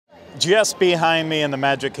Just behind me in the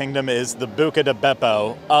Magic Kingdom is the Buca di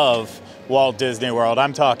Beppo of Walt Disney World.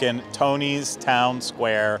 I'm talking Tony's Town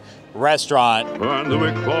Square restaurant. And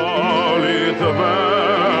we call it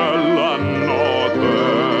Bella Notte.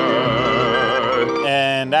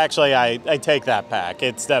 And actually, I take that back.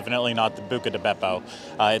 It's definitely not the Buca di Beppo.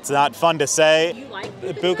 It's not fun to say. You like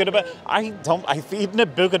Buca di Beppo? I've eaten a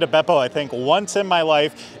Buca di Beppo, I think, once in my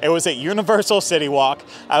life. It was at Universal City Walk.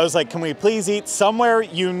 I was like, can we please eat somewhere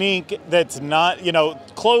unique that's not, you know,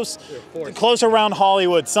 close around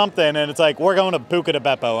Hollywood something? And it's like, we're going to Buca di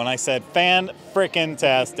Beppo. And I said,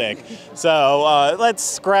 fan-frickin-tastic. So let's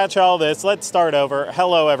scratch all this. Let's start over.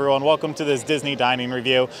 Hello, everyone. Welcome to this Disney Dining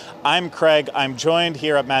Review. I'm Craig. I'm joined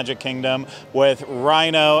here at Magic Kingdom with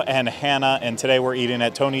Rhino and Hannah, and today we're eating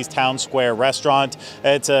at Tony's Town Square restaurant.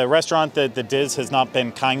 It's a restaurant that the Diz has not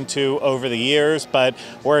been kind to over the years, but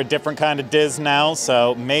we're a different kind of Diz now,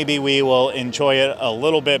 so maybe we will enjoy it a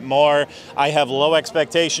little bit more. I have low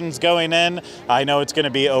expectations going in. I know it's going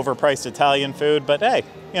to be overpriced Italian food, but hey,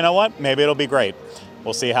 you know what? Maybe it'll be great.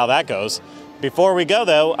 We'll see how that goes. Before we go,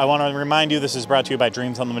 though, I want to remind you this is brought to you by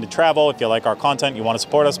Dreams Unlimited Travel. If you like our content, you want to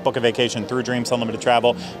support us, book a vacation through Dreams Unlimited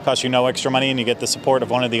Travel. It costs you no extra money, and you get the support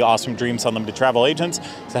of one of the awesome Dreams Unlimited Travel agents.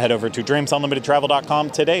 So head over to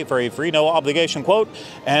dreamsunlimitedtravel.com today for a free, no obligation quote.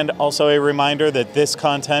 And also a reminder that this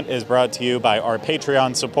content is brought to you by our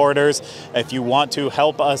Patreon supporters. If you want to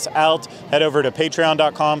help us out, head over to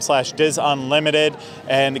patreon.com/DizUnlimited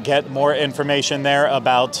and get more information there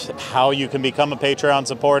about how you can become a Patreon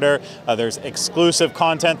supporter. There's exclusive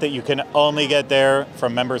content that you can only get there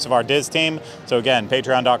from members of our Diz team. So again,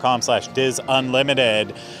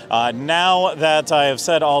 patreon.com/DizUnlimited. Now that I have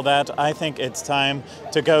said all that, I think it's time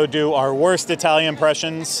to go do our worst Italian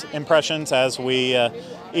impressions as we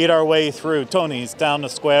eat our way through Tony's Town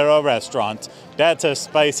Square restaurant. That's a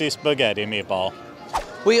spicy spaghetti meatball.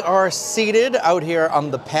 We are seated out here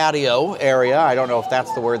on the patio area. I don't know if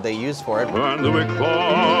that's the word they use for it. And we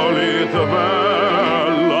call it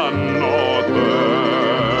Bella Notte.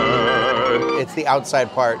 It's the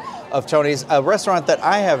outside part of Tony's, a restaurant that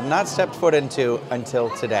I have not stepped foot into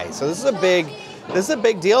until today. So this is a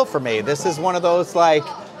big deal for me. This is one of those, like,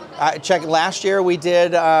 check. Last year we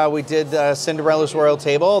did Cinderella's Royal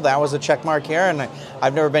Table. That was a check mark here, and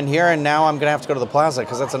I've never been here, and now I'm gonna have to go to the Plaza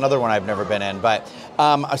because that's another one I've never been in. But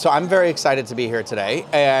so I'm very excited to be here today,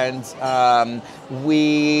 and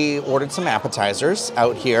we ordered some appetizers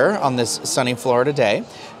out here on this sunny Florida day.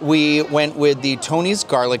 We went with the Tony's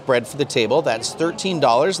garlic bread for the table. That's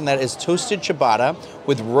 $13, and that is toasted ciabatta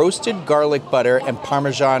with roasted garlic butter and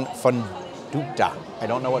Parmesan fonduta. I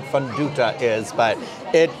don't know what fonduta is, but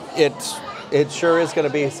it sure is going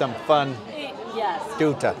to be some fun. Yes.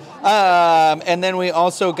 Duta. And then we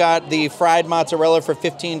also got the fried mozzarella for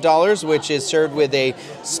 $15, which is served with a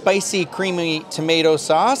spicy, creamy tomato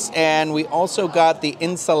sauce. And we also got the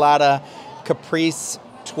ensalada caprese,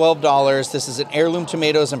 $12. This is an heirloom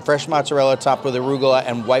tomatoes and fresh mozzarella topped with arugula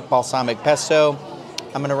and white balsamic pesto.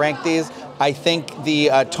 I'm going to rank these. I think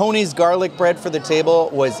the Tony's garlic bread for the table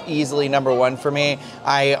was easily #1 for me.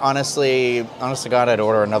 I honest to God, I'd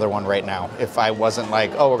order another one right now if I wasn't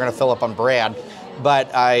like, oh, we're gonna fill up on bread. But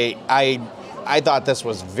I thought this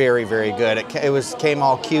was very, very good. It came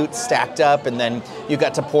all cute, stacked up, and then you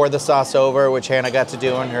got to pour the sauce over, which Hannah got to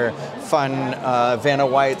do in her fun Vanna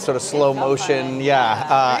White sort of slow motion,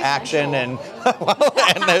 action, and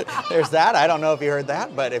there's that. I don't know if you heard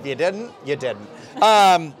that, but if you didn't, you didn't.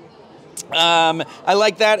 I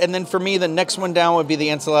like that, and then for me, the next one down would be the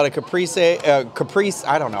ensalada caprese. Caprese,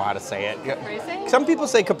 I don't know how to say it. Caprese? Some people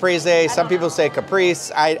say caprese, some people say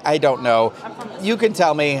caprese. I don't know. You can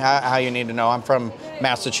tell me how you need to know. I'm from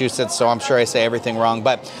Massachusetts, so I'm sure I say everything wrong.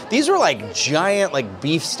 But these were like giant, like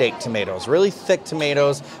beefsteak tomatoes, really thick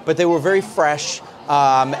tomatoes, but they were very fresh.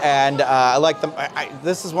 And I like them.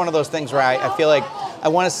 This is one of those things where I feel like I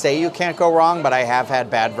want to say you can't go wrong, but I have had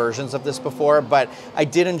bad versions of this before. But I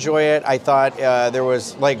did enjoy it. I thought there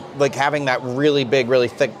was like having that really big, really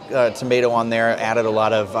thick tomato on there added a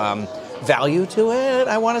lot of value to it.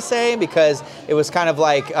 I want to say, because it was kind of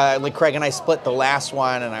like Craig and I split the last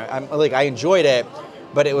one, and I enjoyed it,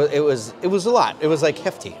 but it was a lot. It was like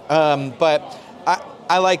hefty. But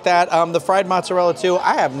I like that. The fried mozzarella too.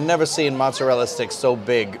 I have never seen mozzarella sticks so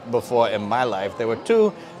big before in my life. There were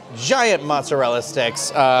two giant mozzarella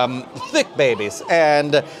sticks, thick babies.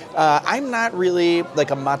 And I'm not really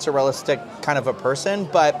like a mozzarella stick kind of a person,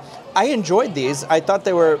 but I enjoyed these. I thought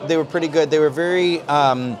they were pretty good. They were very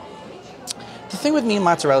The thing with me and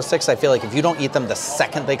mozzarella sticks, I feel like if you don't eat them the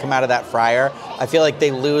second they come out of that fryer, I feel like they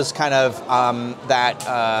lose kind of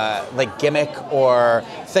that like gimmick or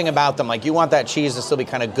thing about them. Like you want that cheese to still be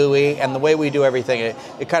kind of gooey, and the way we do everything,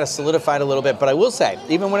 it kind of solidified a little bit. But I will say,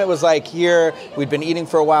 even when it was like here, we'd been eating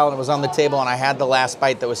for a while and it was on the table and I had the last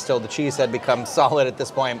bite that was still, the cheese had become solid at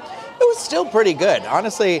this point, it was still pretty good.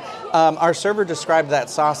 Honestly, our server described that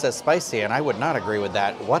sauce as spicy, and I would not agree with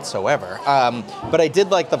that whatsoever. But I did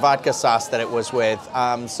like the vodka sauce that it was with.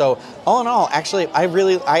 So all in all, actually,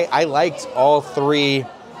 I liked all 3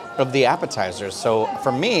 of the appetizers. So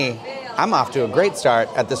for me, I'm off to a great start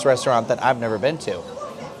at this restaurant that I've never been to.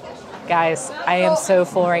 Guys, I am so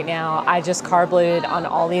full right now. I just carb loaded on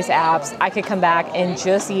all these apps. I could come back and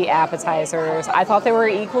just eat appetizers. I thought they were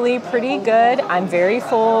equally pretty good. I'm very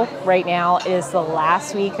full right now. It is the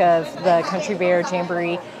last week of the Country Bear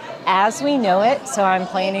Jamboree as we know it, so I'm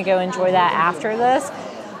planning to go enjoy that after this.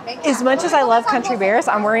 As much as I love Country Bears,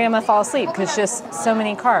 I'm worried I'm gonna fall asleep because just so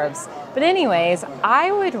many carbs. But anyways,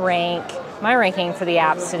 I would rank, my ranking for the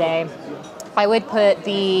apps today, I would put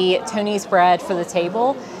the Tony's bread for the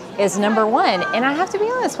table is number 1. And I have to be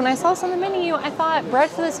honest, when I saw this on the menu, I thought bread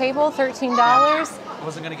for the table, $13. I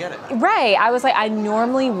wasn't gonna get it. Right, I was like, I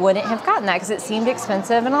normally wouldn't have gotten that because it seemed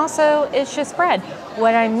expensive, and also it's just bread.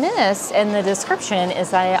 What I missed in the description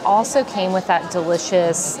is that it also came with that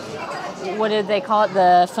delicious, what did they call it?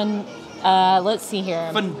 The let's see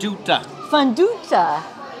here. Fonduta. Fonduta.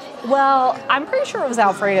 Well, I'm pretty sure it was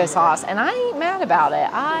Alfredo sauce, and I ain't mad about it.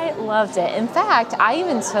 I loved it. In fact, I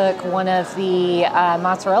even took one of the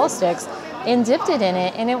mozzarella sticks and dipped it in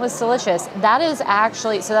it, and it was delicious. That is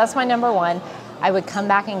actually, so that's my number 1. I would come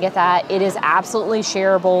back and get that. It is absolutely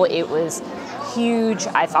shareable. It was huge.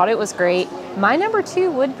 I thought it was great. My number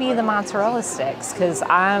 2 would be the mozzarella sticks because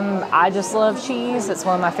I just love cheese. It's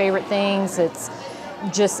one of my favorite things. It's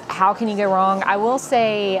just, how can you go wrong? I will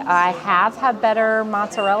say I have had better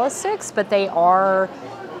mozzarella sticks, but they are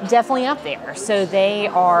definitely up there. So they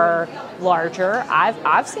are larger.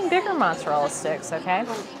 I've seen bigger mozzarella sticks, okay?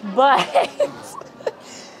 But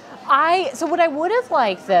so what I would have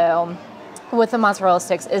liked though with the mozzarella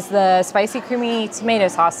sticks is the spicy creamy tomato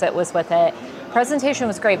sauce that was with it. Presentation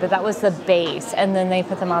was great, but that was the base, and then they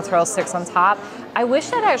put the mozzarella sticks on top. I wish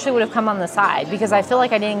that actually would have come on the side because I feel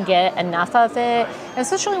like I didn't get enough of it, and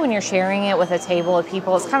especially when you're sharing it with a table of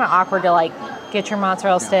people, it's kind of awkward to like get your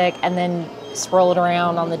mozzarella stick and then swirl it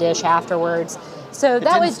around on the dish afterwards. So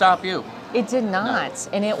that didn't stop you. It did not,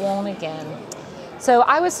 and it won't again. So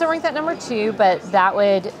I would still rank that number 2, but that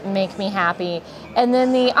would make me happy. And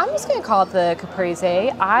then I'm just going to call it the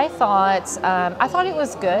caprese. I thought it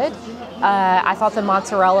was good. I thought the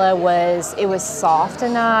mozzarella was soft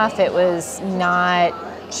enough. It was not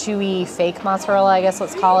chewy fake mozzarella, I guess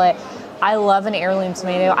let's call it. I love an heirloom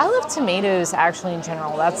tomato. I love tomatoes actually in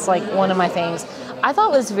general. That's like one of my things. I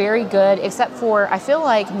thought it was very good, except for I feel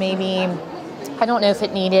like maybe, I don't know if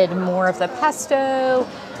it needed more of the pesto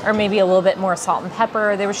or maybe a little bit more salt and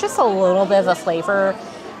pepper. There was just a little bit of a flavor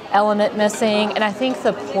element missing, and I think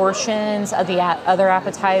the portions of the other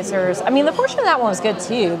appetizers, I mean, the portion of that one was good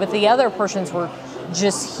too, but the other portions were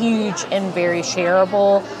just huge and very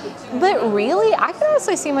shareable. But really, I could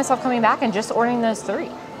honestly see myself coming back and just ordering those 3.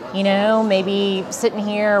 You know, maybe sitting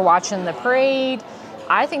here watching the parade.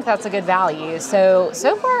 I think that's a good value. So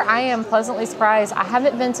far I am pleasantly surprised. I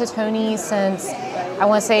haven't been to Tony's since, I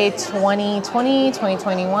want to say 2020,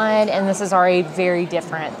 2021, and this is already very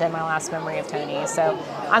different than my last memory of Tony's. So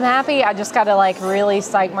I'm happy. I just got to like really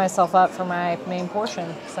psych myself up for my main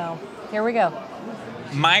portion. So here we go.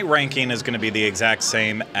 My ranking is going to be the exact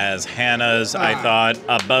same as Hannah's. I thought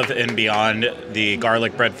Above and Beyond, the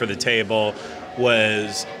garlic bread for the table,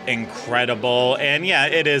 was incredible. And yeah,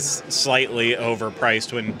 it is slightly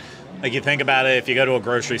overpriced when, like, you think about it. If you go to a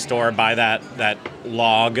grocery store, buy that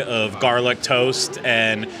log of garlic toast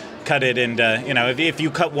and cut it into, you know, if you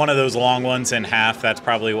cut one of those long ones in half, that's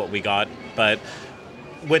probably what we got. But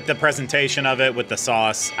with the presentation of it, with the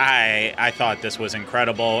sauce, I thought this was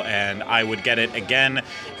incredible, and I would get it again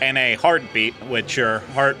in a heartbeat, which your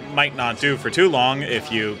heart might not do for too long if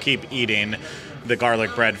you keep eating the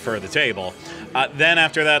garlic bread for the table. Then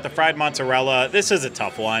after that, the fried mozzarella. This is a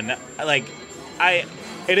tough one.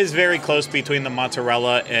 It is very close between the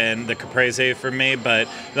mozzarella and the caprese for me, but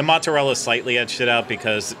the mozzarella slightly edged it out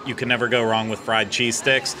because you can never go wrong with fried cheese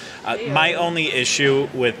sticks. My only issue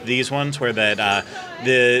with these ones were that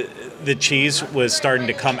the cheese was starting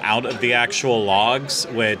to come out of the actual logs,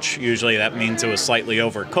 which usually that means it was slightly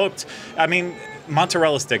overcooked. I mean,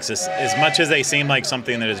 mozzarella sticks, as much as they seem like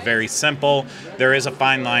something that is very simple, there is a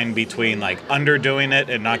fine line between like underdoing it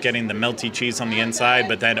and not getting the melty cheese on the inside,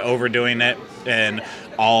 but then overdoing it and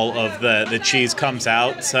all of the cheese comes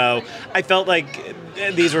out. So I felt like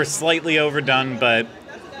these were slightly overdone, but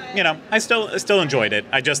you know, I still enjoyed it.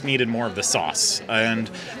 I just needed more of the sauce.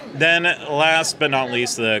 And then last but not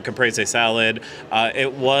least, the caprese salad.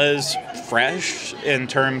 It was fresh in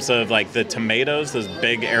terms of like the tomatoes, those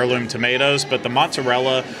big heirloom tomatoes, but the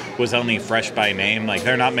mozzarella was only fresh by name. Like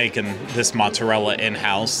they're not making this mozzarella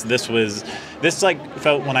in-house. This like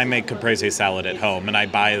felt when I make caprese salad at home and I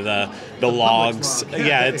buy the logs.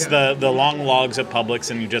 Yeah, it's the long logs at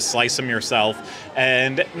Publix and you just slice them yourself.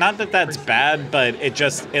 And not that that's bad, but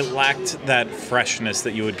it lacked that freshness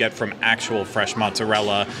that you would get from actual fresh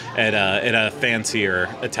mozzarella at a fancier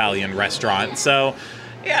Italian restaurant. So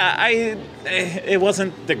yeah, it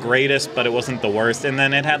wasn't the greatest, but it wasn't the worst. And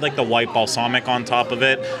then it had like the white balsamic on top of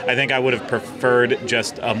it. I think I would have preferred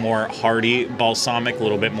just a more hearty balsamic, a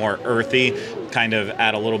little bit more earthy, kind of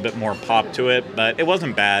add a little bit more pop to it. But it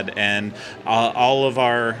wasn't bad, and all of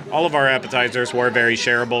our appetizers were very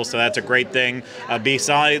shareable, so that's a great thing.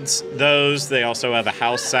 Besides those, they also have a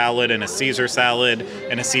house salad and a Caesar salad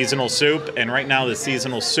and a seasonal soup. And right now, the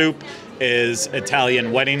seasonal soup is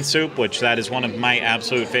Italian wedding soup, which that is one of my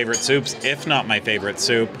absolute favorite soups, if not my favorite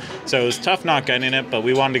soup. So it was tough not getting it, but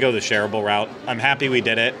we wanted to go the shareable route. I'm happy we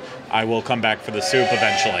did it. I will come back for the soup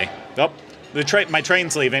eventually. Oh, my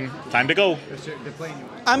train's leaving. Time to go.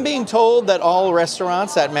 I'm being told that all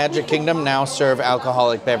restaurants at Magic Kingdom now serve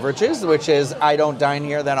alcoholic beverages, which is, I don't dine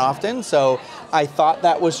here that often, so I thought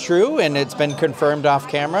that was true, and it's been confirmed off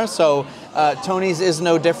camera. So Tony's is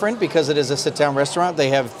no different because it is a sit-down restaurant. They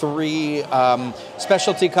have 3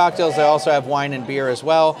 specialty cocktails. They also have wine and beer as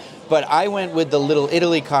well. But I went with the Little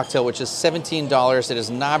Italy cocktail, which is $17. It is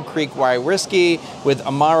Knob Creek Rye Whiskey with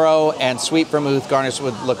Amaro and sweet vermouth garnished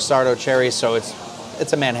with Luxardo cherries. So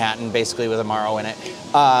it's a Manhattan basically with Amaro in it.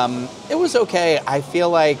 It was okay. I feel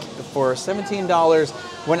like for $17,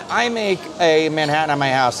 when I make a Manhattan at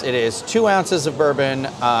my house, it is 2 ounces of bourbon.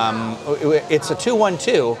 It's a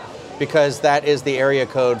 212 because that is the area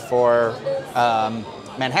code for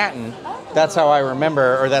Manhattan. That's how I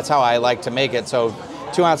remember, or that's how I like to make it. So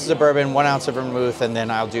 2 ounces of bourbon, 1 ounce of vermouth, and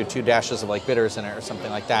then I'll do 2 dashes of like bitters in it or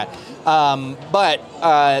something like that. But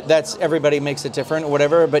that's, everybody makes it different,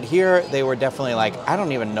 whatever. But here they were definitely like, I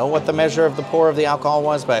don't even know what the measure of the pour of the alcohol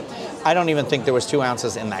was, but I don't even think there was 2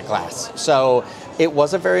 ounces in that glass. So it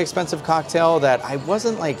was a very expensive cocktail that I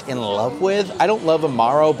wasn't like in love with. I don't love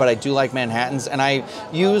Amaro, but I do like Manhattans, and I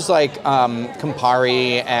use like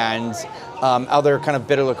Campari and other kind of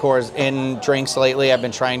bitter liqueurs in drinks lately. I've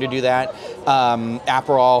been trying to do that.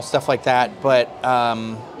 Aperol, stuff like that. But,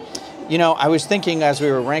 you know, I was thinking as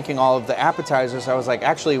we were ranking all of the appetizers, I was like,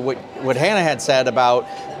 actually, what Hannah had said about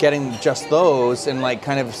getting just those and like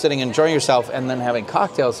kind of sitting and enjoying yourself and then having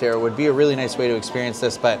cocktails here would be a really nice way to experience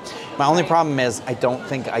this. But my only problem is I don't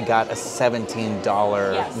think I got a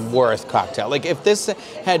 $17 worth cocktail. Like if this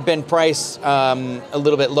had been priced a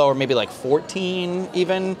little bit lower, maybe like $14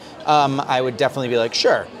 even, I would definitely be like,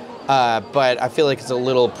 sure. But I feel like it's a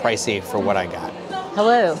little pricey for what I got.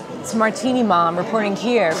 Hello, it's Martini Mom reporting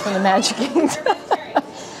here from the Magic Kingdom.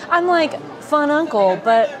 I'm like fun uncle,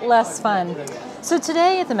 but less fun. So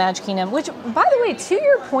today at the Magic Kingdom, which by the way, to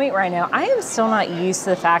your point right now, I am still not used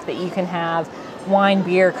to the fact that you can have wine,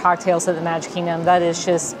 beer, cocktails at the Magic Kingdom. That is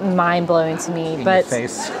just mind-blowing to me. In but your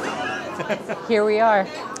face. Here we are.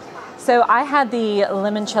 So I had the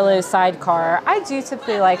limoncello sidecar. I do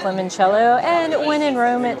typically like limoncello, and when in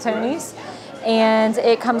Rome at Tony's. And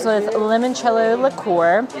it comes with limoncello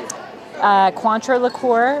liqueur, Cointreau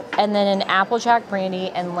liqueur, and then an Applejack brandy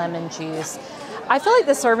and lemon juice. I feel like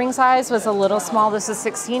the serving size was a little small. This is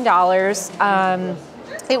 $16.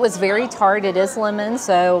 It was very tart. It is lemon,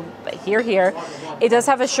 so here. It does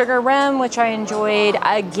have a sugar rim, which I enjoyed.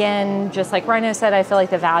 Again, just like Rhino said, I feel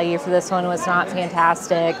like the value for this one was not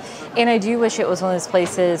fantastic. And I do wish it was one of those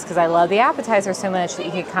places, because I love the appetizer so much, that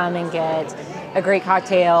you could come and get a great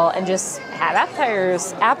cocktail and just have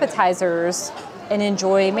appetizers and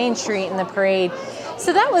enjoy Main Street and the parade.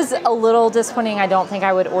 So that was a little disappointing. I don't think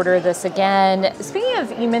I would order this again. Speaking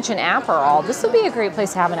of, you mentioned Aperol, this would be a great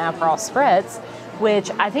place to have an Aperol Spritz, which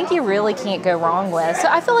I think you really can't go wrong with. So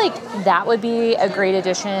I feel like that would be a great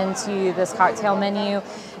addition to this cocktail menu.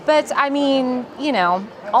 But I mean, you know,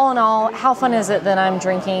 all in all, how fun is it that I'm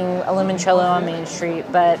drinking a limoncello on Main Street?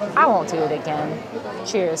 But I won't do it again.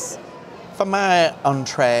 Cheers. For my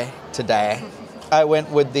entree today, I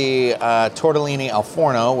went with the tortellini al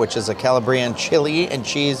forno, which is a Calabrian chili and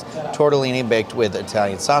cheese tortellini baked with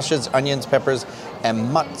Italian sausage, onions, peppers,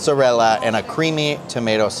 and mozzarella, and a creamy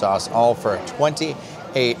tomato sauce, all for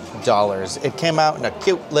 $28. It came out in a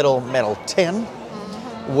cute little metal tin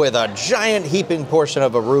with a giant heaping portion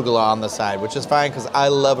of arugula on the side, which is fine because I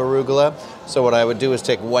love arugula. So what I would do is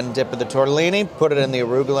take one dip of the tortellini, put it in the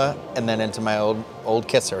arugula, and then into my old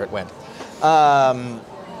kisser it went.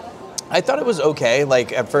 I thought it was okay.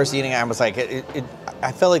 Like at first eating, I was like,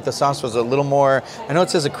 I felt like the sauce was a little more. I know it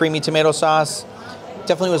says a creamy tomato sauce.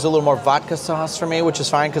 Definitely was a little more vodka sauce for me, which is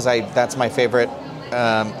fine because that's my favorite.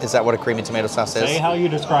 Is that what a creamy tomato sauce is? Say how you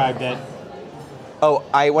described it. Oh,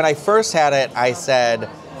 when I first had it, I said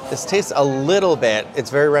this tastes a little bit. It's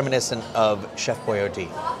very reminiscent of Chef Boyardee.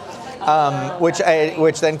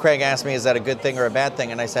 Which then Craig asked me, is that a good thing or a bad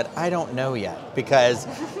thing? And I said, I don't know yet, because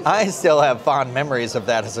I still have fond memories of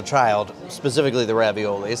that as a child, specifically the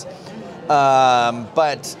raviolis.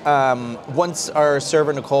 But once our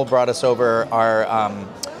server, Nicole, brought us over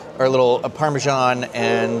our little Parmesan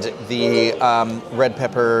and the red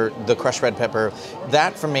pepper, the crushed red pepper,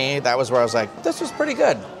 that for me, that was where I was like, this was pretty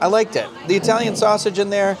good. I liked it. The Italian sausage in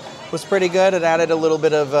there was pretty good. It added a little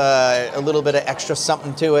bit of extra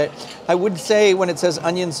something to it. I would say when it says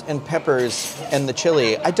onions and peppers and the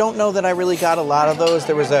chili, I don't know that I really got a lot of those.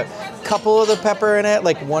 There was a couple of the pepper in it,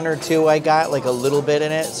 like one or two I got, like a little bit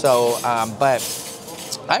in it. So, but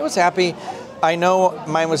I was happy. I know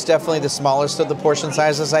mine was definitely the smallest of the portion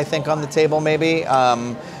sizes, I think, on the table maybe.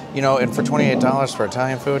 You know, and for $28 for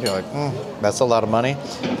Italian food, you're like, that's a lot of money.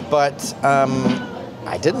 But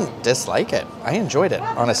I didn't dislike it. I enjoyed it,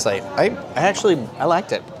 honestly. I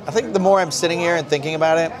liked it. I think the more I'm sitting here and thinking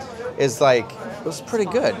about it, is like, it was pretty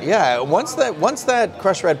good. Yeah, once that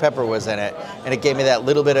crushed red pepper was in it, and it gave me that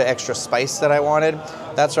little bit of extra spice that I wanted,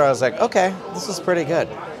 that's where I was like, okay, this is pretty good.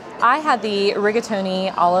 I had the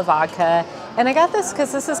rigatoni alla vodka, and I got this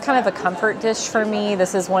because this is kind of a comfort dish for me.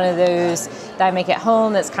 This is one of those that I make at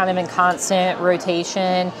home that's kind of in constant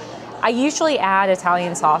rotation. I usually add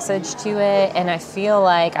Italian sausage to it, and I feel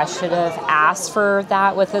like I should have asked for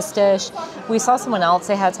that with this dish. We saw someone else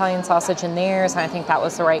that had Italian sausage in theirs, and I think that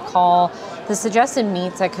was the right call. The suggested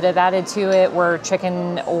meats I could have added to it were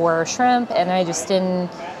chicken or shrimp, and I just didn't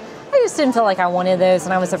feel like I wanted those,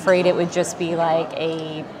 and I was afraid it would just be like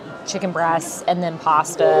a chicken breast and then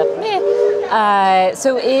pasta.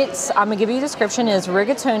 So I'm gonna give you a description, is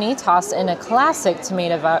rigatoni tossed in a classic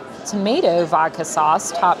tomato vodka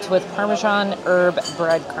sauce topped with Parmesan herb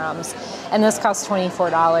breadcrumbs. And this costs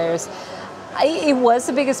 $24. It was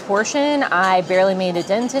the biggest portion. I barely made a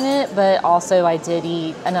dent in it, but also I did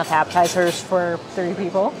eat enough appetizers for 3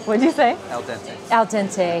 people. What'd you say? Al dente. Al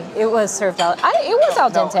dente. It was served out. It was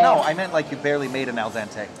al dente. No, I meant like you barely made an al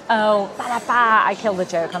dente. Oh, I killed the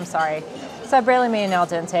joke. I'm sorry. So I barely made an al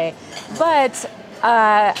dente. But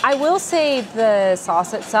I will say the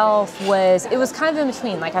sauce itself was kind of in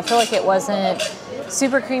between. Like, I feel like it wasn't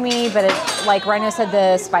super creamy, but like Rhino said,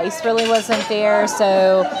 the spice really wasn't there.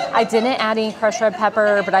 So I didn't add any crushed red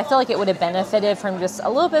pepper, but I feel like it would have benefited from just a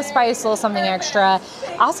little bit of spice, a little something extra.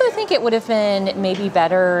 I also think it would have been maybe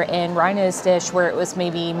better in Rhino's dish where it was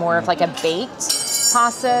maybe more of like a baked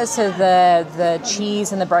pasta, so the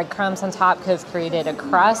cheese and the breadcrumbs on top could have created a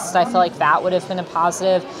crust. I feel like that would have been a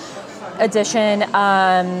positive addition.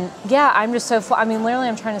 Yeah, I'm just so full. I mean, literally,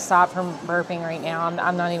 I'm trying to stop from burping right now.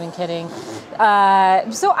 I'm not even kidding.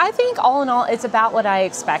 So I think all in all, it's about what I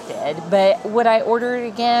expected. But would I order it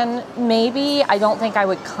again? Maybe. I don't think I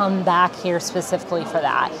would come back here specifically for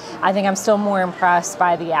that. I think I'm still more impressed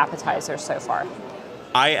by the appetizers so far.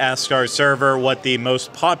 I asked our server what the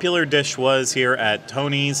most popular dish was here at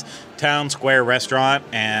Tony's Town Square restaurant,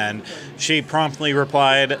 and she promptly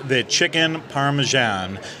replied, the chicken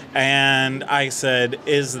parmesan. And I said,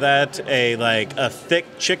 is that a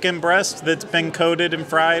thick chicken breast that's been coated and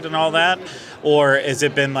fried and all that? Or has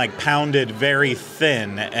it been like pounded very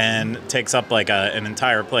thin and takes up like an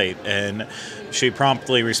entire plate? And she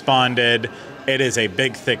promptly responded, it is a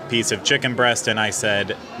big, thick piece of chicken breast, and I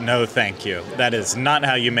said, no, thank you. That is not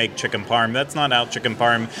how you make chicken parm. That's not how chicken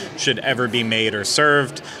parm should ever be made or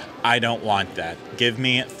served. I don't want that. Give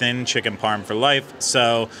me thin chicken parm for life.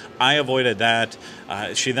 So I avoided that.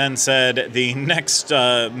 She then said the next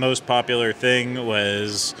most popular thing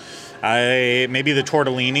was maybe the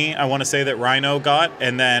tortellini, I want to say, that Rhino got.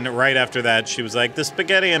 And then right after that, she was like, the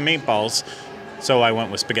spaghetti and meatballs. So I went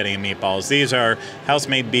with spaghetti and meatballs. These are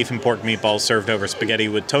house-made beef and pork meatballs served over spaghetti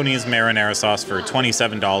with Tony's marinara sauce for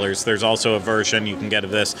 $27. There's also a version you can get of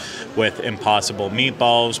this with Impossible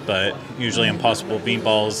meatballs, but usually Impossible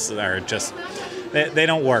meatballs are just they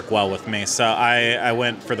don't work well with me. So I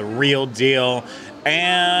went for the real deal.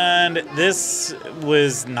 And this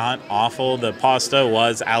was not awful. The pasta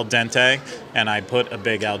was al dente, and I put a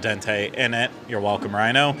big al dente in it. You're welcome,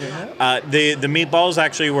 Rhino. The meatballs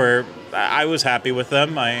actually were, I was happy with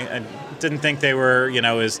them. I didn't think they were,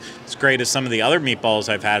 as great as some of the other meatballs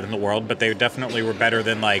I've had in the world, but they definitely were better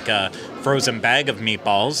than like a frozen bag of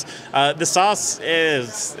meatballs. The sauce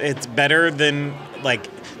it's better than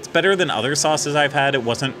other sauces I've had. It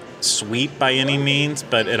wasn't sweet by any means,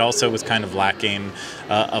 but it also was kind of lacking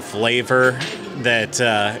a flavor that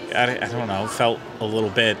I don't know, felt a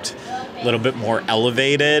little bit more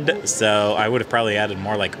elevated. So I would have probably added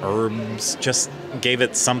more like herbs, just gave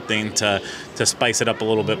it something to spice it up a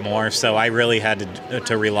little bit more. So I really had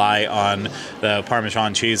to rely on the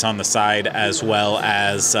Parmesan cheese on the side as well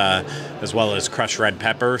as crushed red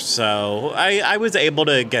pepper. So I was able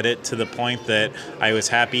to get it to the point that I was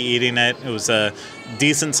happy eating it. It was a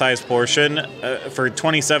decent sized portion for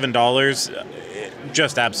 $27.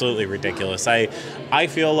 Just absolutely ridiculous. I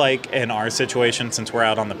feel like in our situation, since we're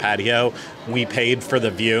out on the patio, we paid for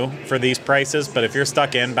the view for these prices. But if you're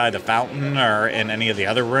stuck in by the fountain or in any of the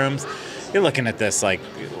other rooms, you're looking at this like,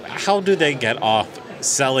 how do they get off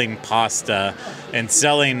selling pasta and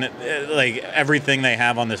selling like everything they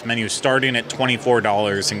have on this menu, starting at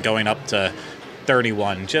 $24 and going up to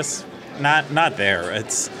 $31? Just not there.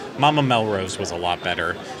 It's Mama Melrose was a lot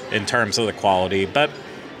better in terms of the quality, but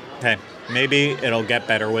hey, maybe it'll get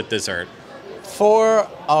better with dessert. For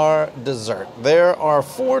our dessert, there are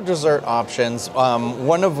 4 dessert options,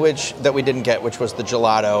 one of which that we didn't get, which was the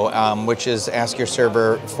gelato, which is ask your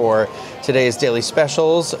server for today's daily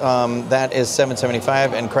specials. That is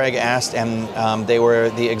 $7.75, and Craig asked, and they were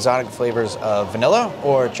the exotic flavors of vanilla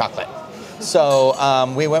or chocolate.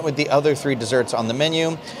 So we went with the other 3 desserts on the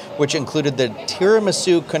menu, which included the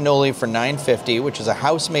tiramisu cannoli for $9.50, which is a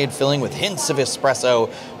house-made filling with hints of espresso,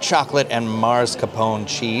 chocolate, and mascarpone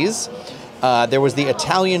cheese. There was the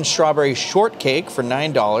Italian strawberry shortcake for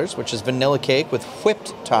 $9, which is vanilla cake with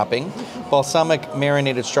whipped topping, balsamic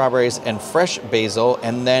marinated strawberries, and fresh basil.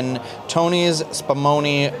 And then Tony's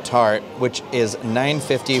spumoni tart, which is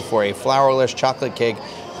 $9.50 for a flourless chocolate cake,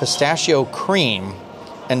 pistachio cream,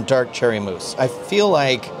 and dark cherry mousse. I feel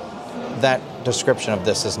like that description of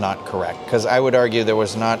this is not correct, because I would argue there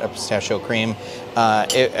was not a pistachio cream.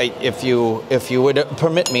 If you would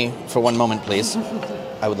permit me for one moment, please.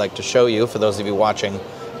 I would like to show you, for those of you watching,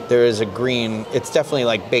 there is a green, it's definitely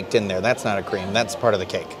like baked in there. That's not a cream, that's part of the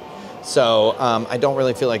cake. So I don't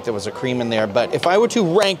really feel like there was a cream in there, but if I were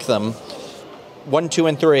to rank them, 1, 2,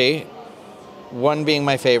 and 3, 1 being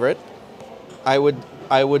my favorite, I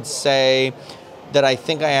would say that I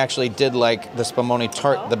think I actually did like the spumoni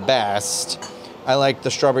tart the best. I liked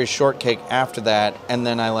the strawberry shortcake after that, and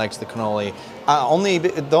then I liked the cannoli.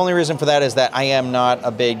 The only reason for that is that I am not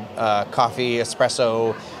a big coffee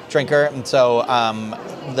espresso drinker, and so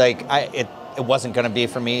it wasn't going to be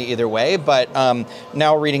for me either way. But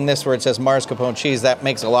now reading this where it says mascarpone cheese, that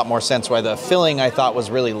makes a lot more sense why the filling I thought was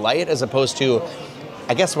really light, as opposed to,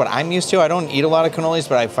 I guess, what I'm used to. I don't eat a lot of cannolis,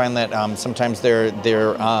 but I find that sometimes their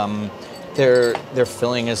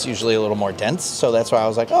filling is usually a little more dense. So that's why I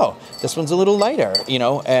was like, oh, this one's a little lighter,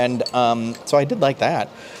 and so I did like that.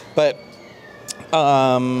 But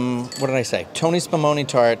what did I say? Tony's spumoni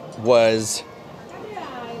tart was,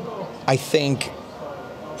 I think,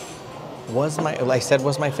 was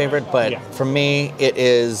my favorite, but for me, it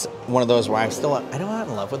is one of those where I'm not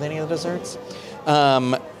in love with any of the desserts.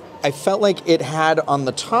 I felt like it had on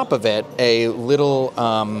the top of it a little,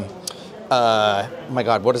 my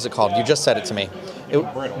God, what is it called? You just said it to me.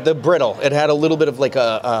 The brittle. It had a little bit of like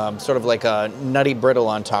a sort of like a nutty brittle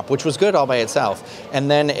on top, which was good all by itself. And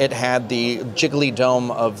then it had the jiggly dome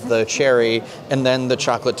of the cherry, and then the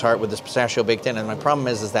chocolate tart with this pistachio baked in. And my problem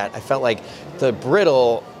is that I felt like the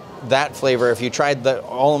brittle, that flavor, if you tried the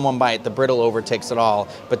all in one bite, the brittle overtakes it all.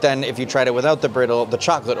 But then if you tried it without the brittle, the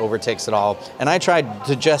chocolate overtakes it all. And I tried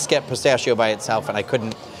to just get pistachio by itself, and I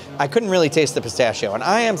couldn't really taste the pistachio. And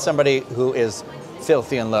I am somebody who is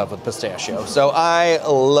filthy in love with pistachio. So I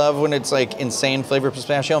love when it's like insane flavored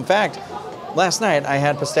pistachio. In fact, last night I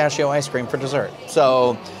had pistachio ice cream for dessert.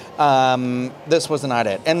 So this was not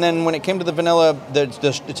it. And then when it came to the vanilla, the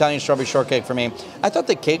Italian strawberry shortcake for me, I thought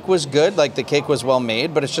the cake was good. Like the cake was well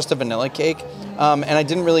made, but it's just a vanilla cake. And I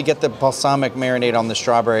didn't really get the balsamic marinade on the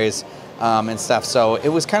strawberries and stuff. So it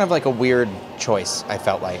was kind of like a weird choice, I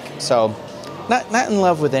felt like. So not in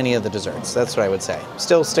love with any of the desserts. That's what I would say.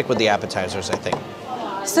 Still stick with the appetizers, I think.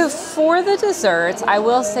 So for the desserts, I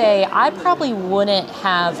will say I probably wouldn't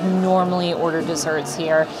have normally ordered desserts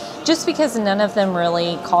here just because none of them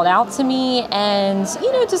really called out to me. And,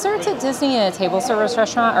 you know, desserts at Disney at a table service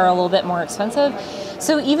restaurant are a little bit more expensive.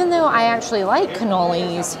 So even though I actually like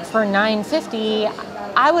cannolis for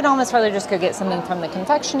 $9.50, I would almost rather just go get something from the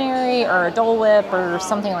confectionery or a Dole Whip or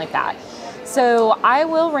something like that. So I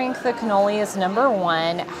will rank the cannoli as number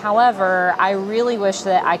 1. However, I really wish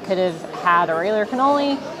that I could have had a regular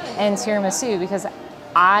cannoli and tiramisu because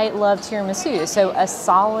I love tiramisu. So a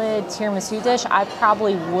solid tiramisu dish I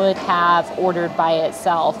probably would have ordered by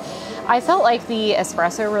itself. I felt like the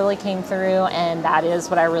espresso really came through, and that is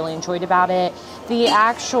what I really enjoyed about it. The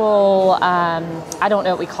actual, I don't know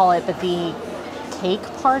what we call it, but the cake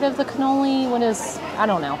part of the cannoli, I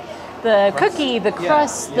don't know. The cookie, the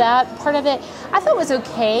crust, that part of it, I thought was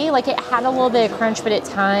okay. Like it had a little bit of crunch, but at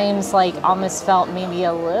times like almost felt maybe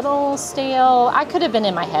a little stale. I could have been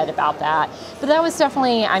in my head about that. But that was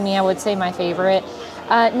definitely, I mean, I would say my favorite.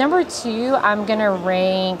 Number 2, I'm gonna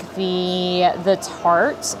rank the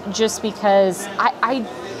tart just because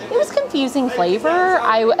it was confusing flavor.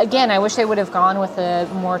 I wish they would have gone with a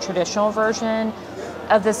more traditional version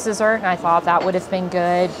of this dessert, and I thought that would have been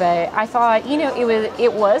good, but I thought, you know,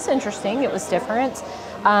 it was interesting, it was different.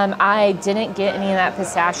 I didn't get any of that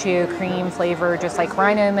pistachio cream flavor, just like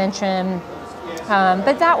Rhino mentioned,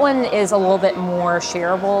 but that one is a little bit more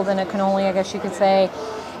shareable than a cannoli, I guess you could say.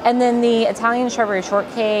 And then the Italian strawberry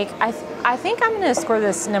shortcake, I think I'm going to score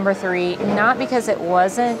this number 3, not because it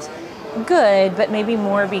wasn't good, but maybe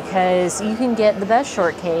more because you can get the best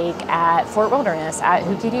shortcake at Fort Wilderness at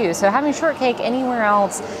Hoop-Dee-Doo. So having shortcake anywhere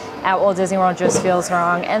else at Walt Disney World just feels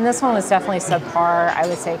wrong. And this one was definitely subpar, I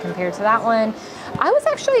would say, compared to that one. I was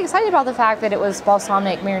actually excited about the fact that it was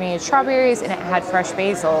balsamic marinated strawberries and it had fresh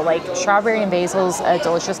basil. Like strawberry and basil's a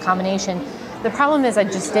delicious combination. The problem is I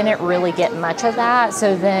just didn't really get much of that.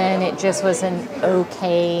 So then it just was an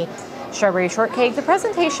okay strawberry shortcake. The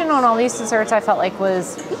presentation on all these desserts I felt like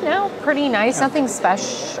was, you know, pretty nice. Nothing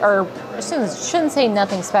special, or I shouldn't say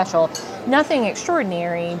nothing special, nothing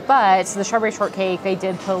extraordinary, but the strawberry shortcake, they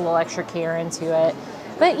did put a little extra care into it.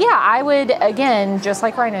 But yeah, I would, again, just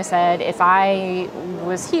like Rhino said, if I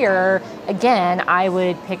was here, again, I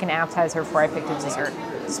would pick an appetizer before I picked a dessert.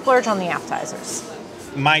 Splurge on the appetizers.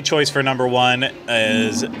 My choice for number 1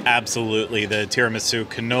 is absolutely the tiramisu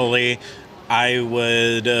cannoli. I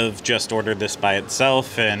would have just ordered this by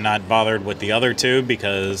itself and not bothered with the other 2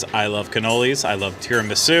 because I love cannolis, I love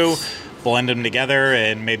tiramisu. Blend them together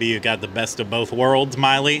and maybe you got the best of both worlds,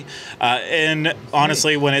 Miley. And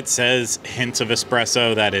honestly, when it says hints of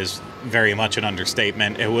espresso, that is very much an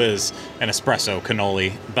understatement. It was an espresso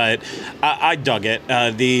cannoli, but I dug it.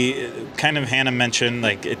 The kind of Hannah mentioned,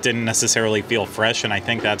 like, it didn't necessarily feel fresh, and I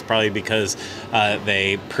think that's probably because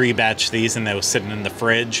they pre-batched these and they were sitting in the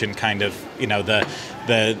fridge, and kind of, you know, the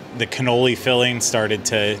cannoli filling started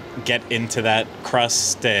to get into that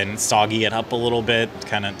crust and soggy it up a little bit,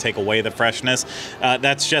 kind of take away the freshness.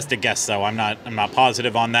 That's just a guess, though. I'm not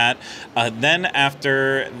positive on that. Then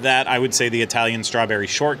after that, I would say the Italian strawberry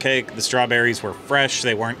shortcake. The strawberries were fresh.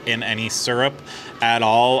 They weren't in any syrup at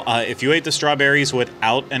all. If you ate the strawberries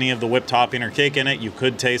without any of the whipped topping or cake in it, you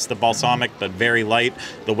could taste the balsamic, but very light.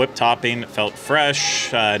 The whipped topping felt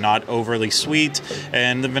fresh, not overly sweet,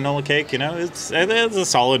 and the vanilla cake, you know, it's a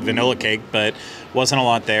solid vanilla cake, but wasn't a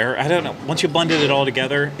lot there. I don't know. Once you blended it all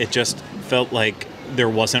together, it just felt like there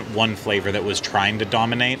wasn't one flavor that was trying to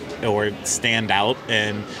dominate or stand out,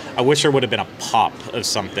 and I wish there would have been a pop of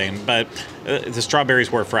something, but the strawberries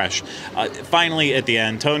were fresh. Finally, at the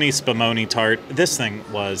end, Tony's Spumoni tart. This thing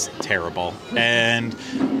was terrible, and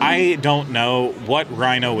I don't know what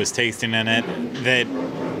Rhino was tasting in it that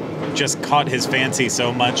just caught his fancy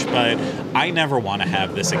so much, but I never want to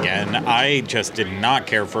have this again. I just did not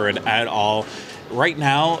care for it at all. Right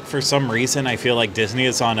now, for some reason, I feel like Disney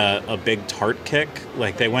is on a big tart kick.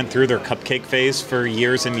 Like, they went through their cupcake phase for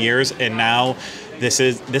years and years, and now this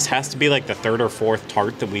has to be like the 3rd or 4th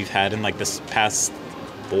tart that we've had in like this past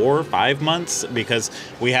 4 or 5 months, because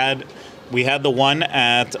we had the one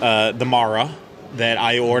at the Mara that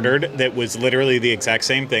I ordered that was literally the exact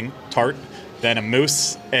same thing, tart, then a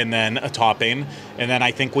mousse, and then a topping. And then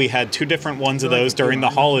I think we had 2 different ones of those during the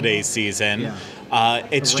holiday season. Yeah.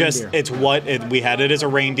 We had it as a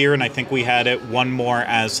reindeer, and I think we had it one more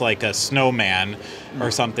as like a snowman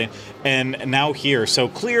or something. And now here, so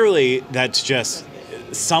clearly that's just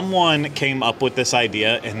someone came up with this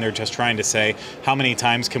idea, and they're just trying to say, how many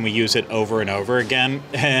times can we use it over and over again?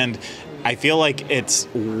 And I feel like it's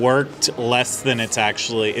worked less than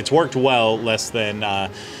it's worked well, less than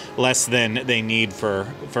they need for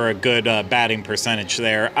a good batting percentage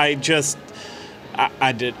there. I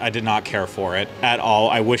did not care for it at all.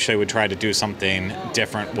 I wish they would try to do something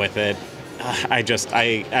different with it. I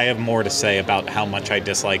have more to say about how much I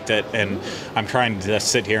disliked it, and I'm trying to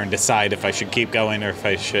sit here and decide if I should keep going or if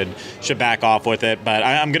I should back off with it. But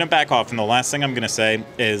I'm going to back off, and the last thing I'm going to say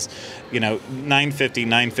is, $9.50,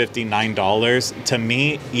 $9. To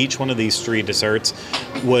me, each one of these 3 desserts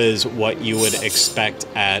was what you would expect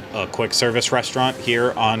at a quick service restaurant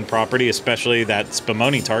here on property, especially that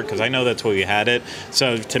spumoni tart, because I know that's where we had it.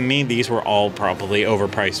 So to me, these were all probably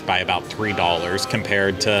overpriced by about $3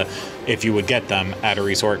 compared to if you would get them at a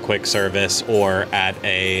resort quick service or at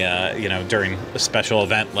a, during a special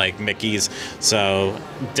event like Mickey's. So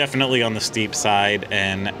definitely on the steep side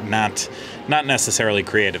and not necessarily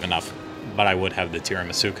creative enough, but I would have the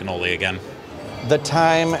tiramisu cannoli again. The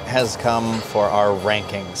time has come for our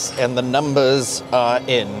rankings, and the numbers are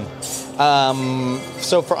in.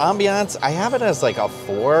 So for ambiance, I have it as like a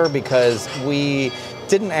 4 because we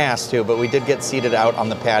didn't ask to, but we did get seated out on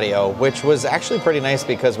the patio, which was actually pretty nice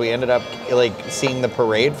because we ended up like seeing the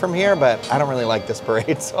parade from here, but I don't really like this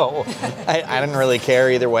parade, so I didn't really care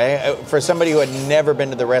either way. For somebody who had never been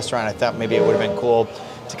to the restaurant, I thought maybe it would have been cool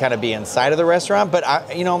to kind of be inside of the restaurant, but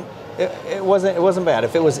it wasn't bad.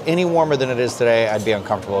 If it was any warmer than it is today, I'd be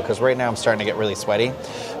uncomfortable because right now I'm starting to get really sweaty.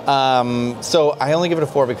 So I only give it a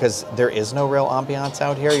 4 because there is no real ambiance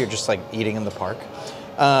out here. You're just like eating in the park.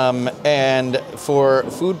 And for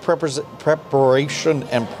food preparation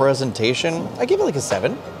and presentation, I give it like a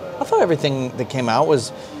 7. I thought everything that came out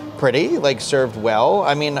was pretty, like served well.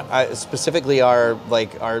 I mean, specifically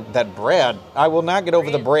that bread. I will not get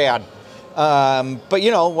over the bread. But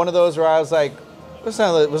one of those where I was like,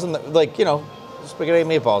 wasn't like, spaghetti and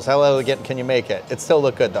meatballs. How elegant can you make it? It still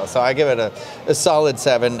looked good though, so I give it a solid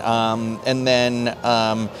 7. And then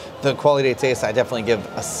the quality of taste, I definitely give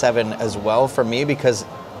a 7 as well for me because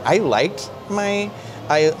I liked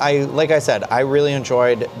I like I said, I really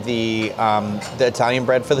enjoyed the Italian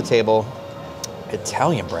bread for the table.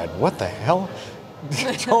 Italian bread? What the hell?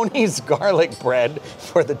 Tony's garlic bread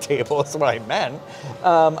for the table is what I meant.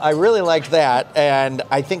 I really liked that, and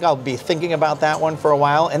I think I'll be thinking about that one for a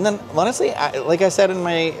while. And then, honestly, like I said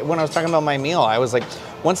when I was talking about my meal, I was like,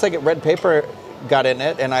 once I get red paper got in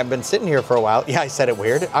it, and I've been sitting here for a while. Yeah, I said it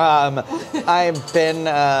weird. I've been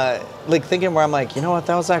thinking where I'm like, you know what,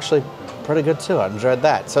 that was actually pretty good too. I enjoyed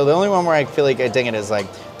that. So the only one where I feel like I ding it is like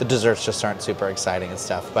the desserts just aren't super exciting and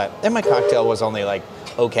stuff. And my cocktail was only like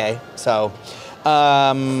okay. So.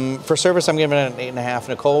 For service, I'm giving it an 8.5.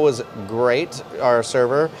 Nicole was great, our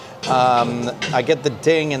server. I get the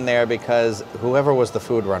ding in there because whoever was the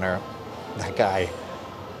food runner, that guy,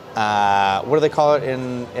 what do they call it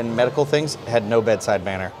in medical things? Had no bedside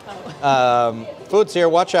manner. Food's here,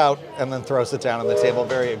 watch out, and then throws it down on the table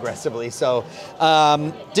very aggressively. So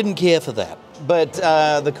didn't care for that. But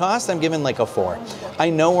the cost, I'm giving like a 4. I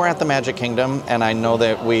know we're at the Magic Kingdom, and I know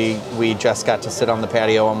that we just got to sit on the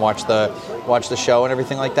patio and watch the show and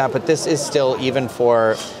everything like that. But this is still, even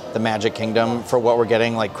for the Magic Kingdom, for what we're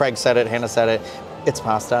getting. Like Craig said it, Hannah said it. It's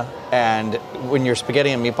pasta, and when your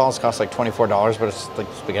spaghetti and meatballs cost like $24, but it's like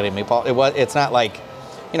spaghetti and meatball. It's not like,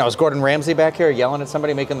 is Gordon Ramsay back here yelling at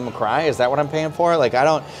somebody, making them cry? Is that what I'm paying for? Like, I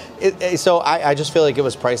don't. So I just feel like it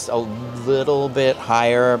was priced a little bit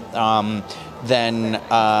higher than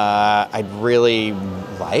I'd really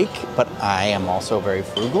like, but I am also very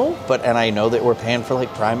frugal. And I know that we're paying for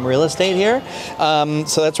like prime real estate here,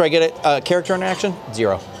 so that's where I get it. Character interaction,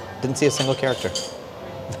 0. Didn't see a single character.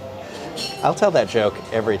 I'll tell that joke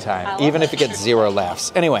every time, even if it gets 0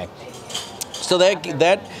 laughs. Anyway, so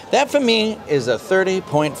that for me is a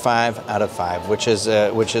 30.5 out of 5, which is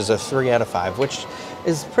a 3 out of 5, which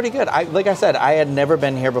is pretty good. Like I said, I had never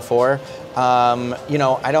been here before. I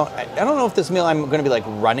don't know if this meal I'm going to be like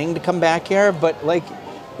running to come back here, but like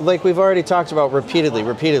we've already talked about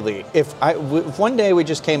repeatedly. If one day we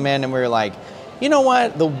just came in and we were like, you know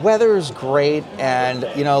what, the weather's great, and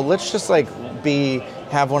let's just like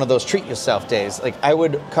have one of those treat yourself days. Like, I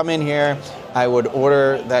would come in here, I would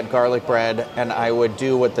order that garlic bread, and I would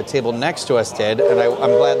do what the table next to us did. And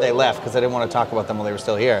I'm glad they left because I didn't want to talk about them while they were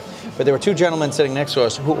still here. But there were 2 gentlemen sitting next to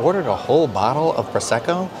us who ordered a whole bottle of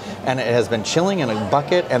Prosecco, and it has been chilling in a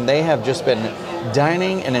bucket, and they have just been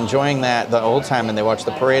dining and enjoying that the whole time, and they watched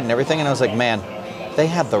the parade and everything. And I was like, man, they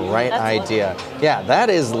had the right idea. Yeah, that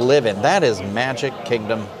is living. That is Magic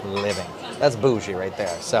Kingdom living. That's bougie right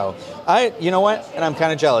there. So you know what? And I'm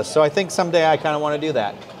kind of jealous. So I think someday I kind of want to do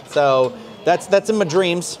that. So that's in my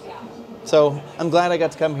dreams. So I'm glad I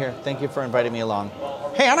got to come here. Thank you for inviting me along.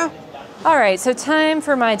 Hey, Anna. All right, so time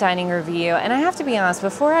for my dining review. And I have to be honest,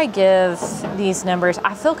 before I give these numbers,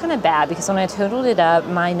 I feel kind of bad because when I totaled it up,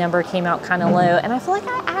 my number came out kind of low. And I feel like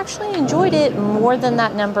I actually enjoyed it more than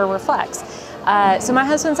that number reflects. So my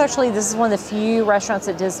husband's actually, this is one of the few restaurants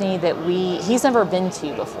at Disney that he's never been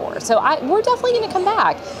to before. So we're definitely gonna come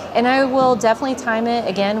back. And I will definitely time it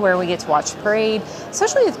again where we get to watch the parade,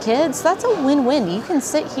 especially with kids. That's a win-win. You can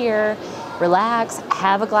sit here, relax,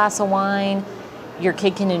 have a glass of wine, your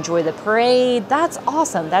kid can enjoy the parade. That's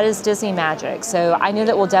awesome. That is Disney magic. So I know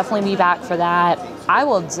that we'll definitely be back for that. I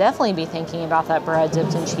will definitely be thinking about that bread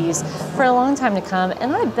dipped in cheese for a long time to come.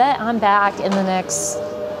 And I bet I'm back in the next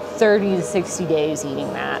 30 to 60 days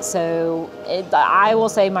eating that. So I will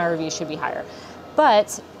say my review should be higher.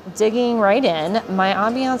 But digging right in, my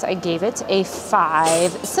ambiance, I gave it a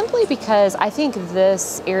 5, simply because I think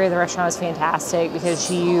this area of the restaurant is fantastic because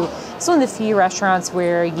it's one of the few restaurants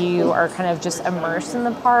where you are kind of just immersed in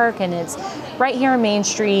the park, and it's right here on Main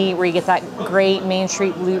Street where you get that great Main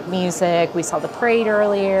Street loop music. We saw the parade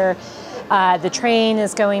earlier. The train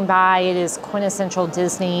is going by. It is quintessential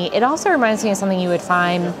Disney. It also reminds me of something you would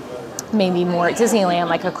find maybe more at Disneyland,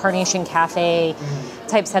 like a Carnation Cafe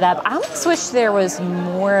type setup. I almost wish there was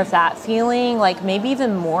more of that feeling, like maybe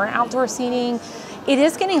even more outdoor seating. It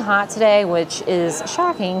is getting hot today, which is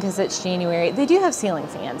shocking because it's January. They do have ceiling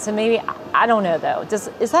fans, so maybe, I don't know though.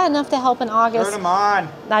 Is that enough to help in August? Turn them on.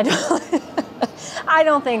 I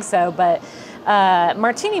don't think so, but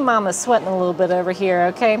Martini Mama's sweating a little bit over here,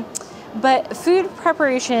 okay? But food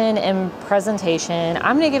preparation and presentation,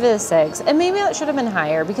 I'm gonna give it a 6, and maybe that should have been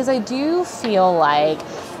higher because I do feel like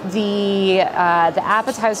the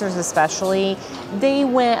appetizers especially, they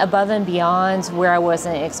went above and beyond where I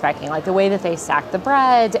wasn't expecting. Like the way that they stacked the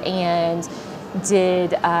bread and did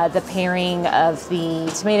the pairing of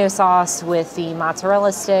the tomato sauce with the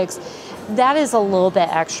mozzarella sticks, that is a little bit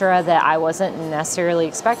extra that I wasn't necessarily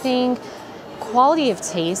expecting. Quality of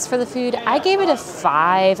taste for the food, I gave it a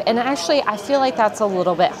 5, and actually I feel like that's a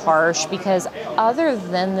little bit harsh because other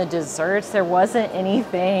than the desserts, there wasn't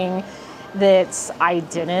anything that I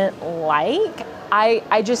didn't like.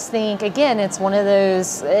 I just think, again, it's one of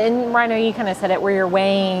those, and Rhino, you kind of said it, where you're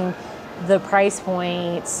weighing the price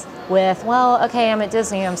points with, well, okay, I'm at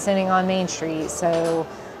Disney, I'm sitting on Main Street, so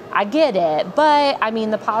I get it. But I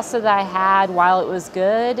mean, the pasta that I had, while it was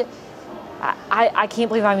good, I can't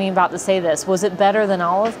believe I'm even about to say this. Was it better than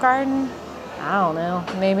Olive Garden? I don't know,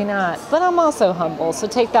 maybe not. But I'm also humble, so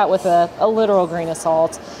take that with a literal grain of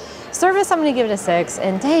salt. Service, I'm gonna give it a 6,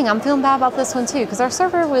 and dang, I'm feeling bad about this one too, because our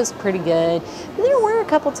server was pretty good. But there were a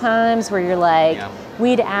couple times where you're like,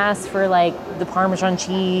 we'd asked for like the Parmesan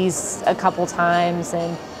cheese a couple times,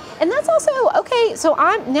 and that's also, okay, so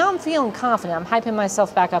I'm feeling confident. I'm hyping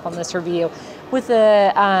myself back up on this review with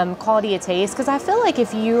the quality of taste, because I feel like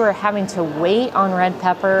if you are having to wait on red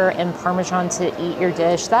pepper and Parmesan to eat your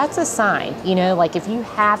dish, that's a sign, you know, like if you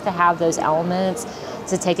have to have those elements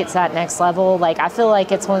to take it to that next level, like I feel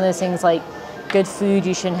like it's one of those things like good food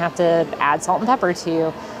you shouldn't have to add salt and pepper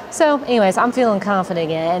to. So anyways, I'm feeling confident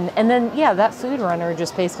again. And then, yeah, that food runner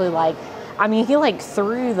just basically like, I mean, he like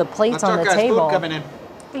threw the plates on the table. Food coming in.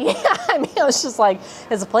 Yeah, I mean, I was just like,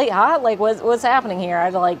 is the plate hot? Like, what's happening here? I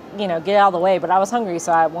had to like, you know, get out of the way, but I was hungry,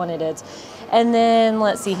 so I wanted it. And then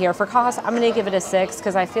let's see here, for cost, I'm gonna give it a 6,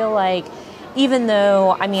 because I feel like even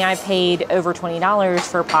though, I mean, I paid over $20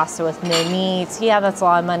 for pasta with no meats, yeah, that's a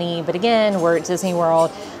lot of money, but again, we're at Disney World.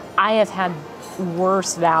 I have had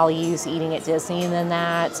worse values eating at Disney than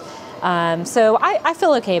that. So I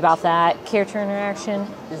feel okay about that. Character interaction,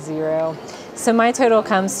 0. So my total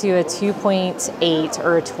comes to a 2.8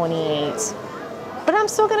 or a 28. But I'm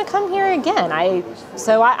still gonna come here again. I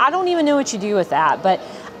don't even know what you do with that. But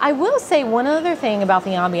I will say one other thing about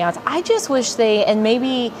the ambiance. I just wish they, and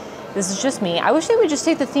maybe this is just me, I wish they would just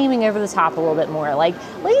take the theming over the top a little bit more. Like,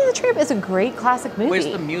 Lady and the Tramp is a great classic movie. Where's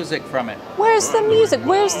the music from it? Where's the music?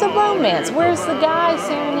 Where's the romance? Where's the guy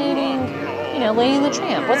serenading, you know, Lady and the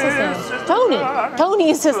Tramp? What's his name? Tony. Tony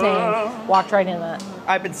is his name. Walked right in that.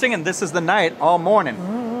 I've been singing This Is the Night all morning.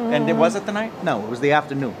 And was it the night? No, it was the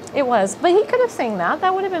afternoon. It was, but he could have sang that.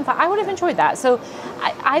 That would have been fun. I would have enjoyed that. So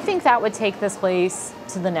I think that would take this place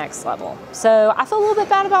to the next level. So I feel a little bit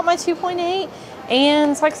bad about my 2.8.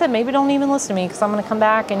 And like I said, maybe don't even listen to me because I'm going to come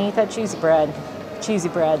back and eat that cheesy bread. Cheesy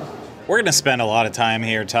bread. We're going to spend a lot of time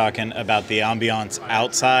here talking about the ambiance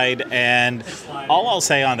outside, and all I'll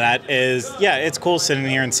say on that is, yeah, it's cool sitting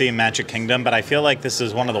here and seeing Magic Kingdom, but I feel like this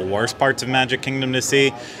is one of the worst parts of Magic Kingdom to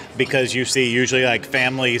see, because you see usually like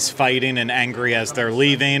families fighting and angry as they're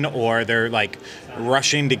leaving, or they're like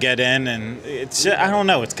rushing to get in, and it's, I don't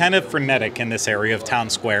know, it's kind of frenetic in this area of Town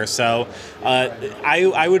Square. So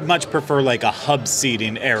I would much prefer like a hub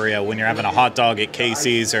seating area when you're having a hot dog at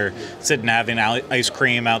Casey's or sitting having ice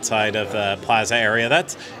cream outside of the plaza area.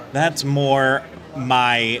 That's more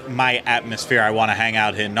my atmosphere I want to hang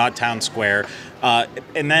out in, not Town Square.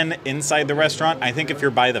 And then inside the restaurant, I think if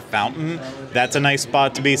you're by the fountain, that's a nice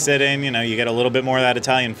spot to be sitting. You know, you get a little bit more of that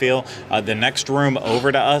Italian feel. The next room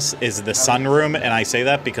over to us is the sunroom, and I say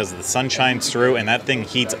that because the sun shines through, and that thing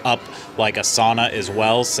heats up like a sauna as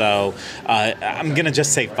well. So I'm going to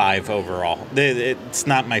just say 5 overall. It's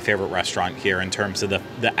not my favorite restaurant here in terms of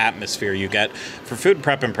the atmosphere you get. For food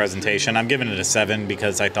prep and presentation, I'm giving it a 7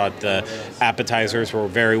 because I thought the appetizers were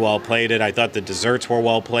very well plated. I thought the desserts were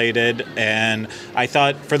well plated, and I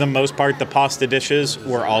thought for the most part the pasta dishes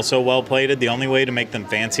were also well plated. The only way to make them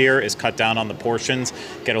fancier is cut down on the portions,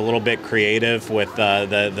 get a little bit creative with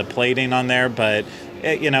the plating on there, but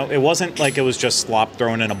it wasn't like it was just slop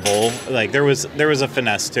thrown in a bowl. Like there was a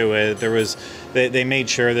finesse to it. They made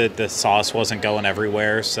sure that the sauce wasn't going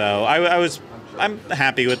everywhere. So I'm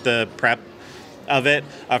happy with the prep of it.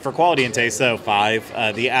 For quality and taste, though,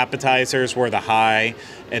 5. The appetizers were the high,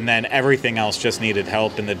 and then everything else just needed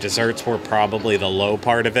help, and the desserts were probably the low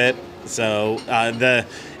part of it. So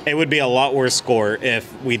it would be a lot worse score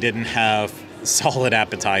if we didn't have solid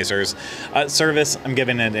appetizers. Service, I'm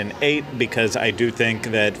giving it an 8 because I do think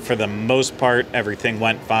that for the most part everything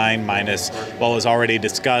went fine, minus what was already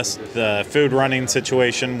discussed. The food running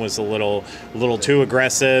situation was a little too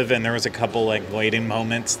aggressive, and there was a couple like waiting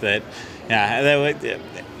moments that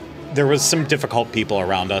there was some difficult people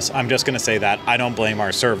around us. I'm just going to say that. I don't blame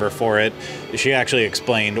our server for it. She actually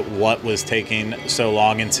explained what was taking so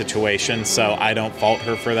long in situations, so I don't fault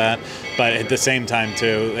her for that. But at the same time,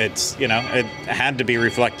 too, it's, it had to be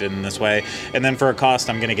reflected in this way. And then for a cost,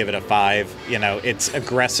 I'm going to give it a 5. It's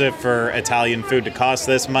aggressive for Italian food to cost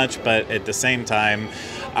this much, but at the same time,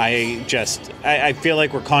 I feel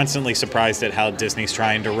like we're constantly surprised at how Disney's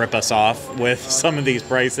trying to rip us off with some of these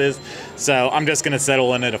prices. So I'm just going to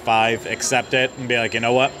settle in at a 5, accept it, and be like, you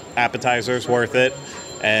know what, appetizer's worth it,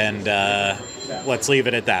 and let's leave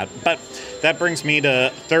it at that. But that brings me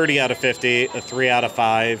to 30 out of 50, a 3 out of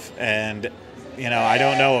 5, and I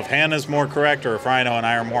don't know if Hannah's more correct or if Rhino and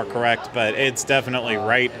I are more correct, but it's definitely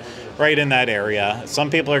right in that area. Some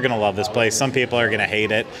people are going to love this place. Some people are going to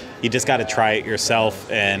hate it. You just got to try it yourself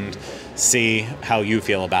and see how you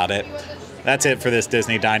feel about it. That's it for this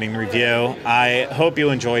Disney dining review. I hope you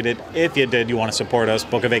enjoyed it. If you did, you want to support us,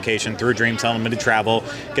 book a vacation through Dreams Unlimited Travel.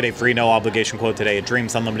 Get a free no obligation quote today at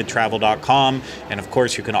dreamsunlimitedtravel.com. And of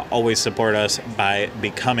course, you can always support us by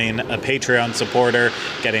becoming a Patreon supporter,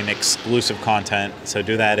 getting exclusive content. So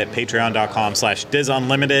do that at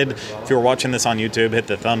patreon.com/disunlimited. If you're watching this on YouTube, hit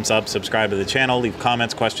the thumbs up, subscribe to the channel, leave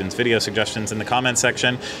comments, questions, video suggestions in the comments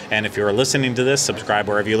section. And if you're listening to this, subscribe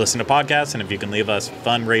wherever you listen to podcasts. And if you can leave us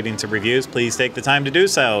fun ratings and reviews, please take the time to do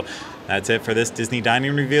so. That's it for this Disney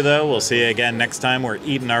dining review, though. We'll see you again next time. We're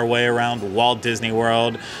eating our way around Walt Disney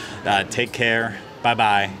World. Take care.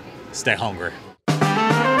 Bye-bye. Stay hungry.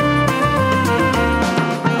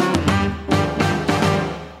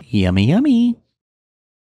 Yummy, yummy.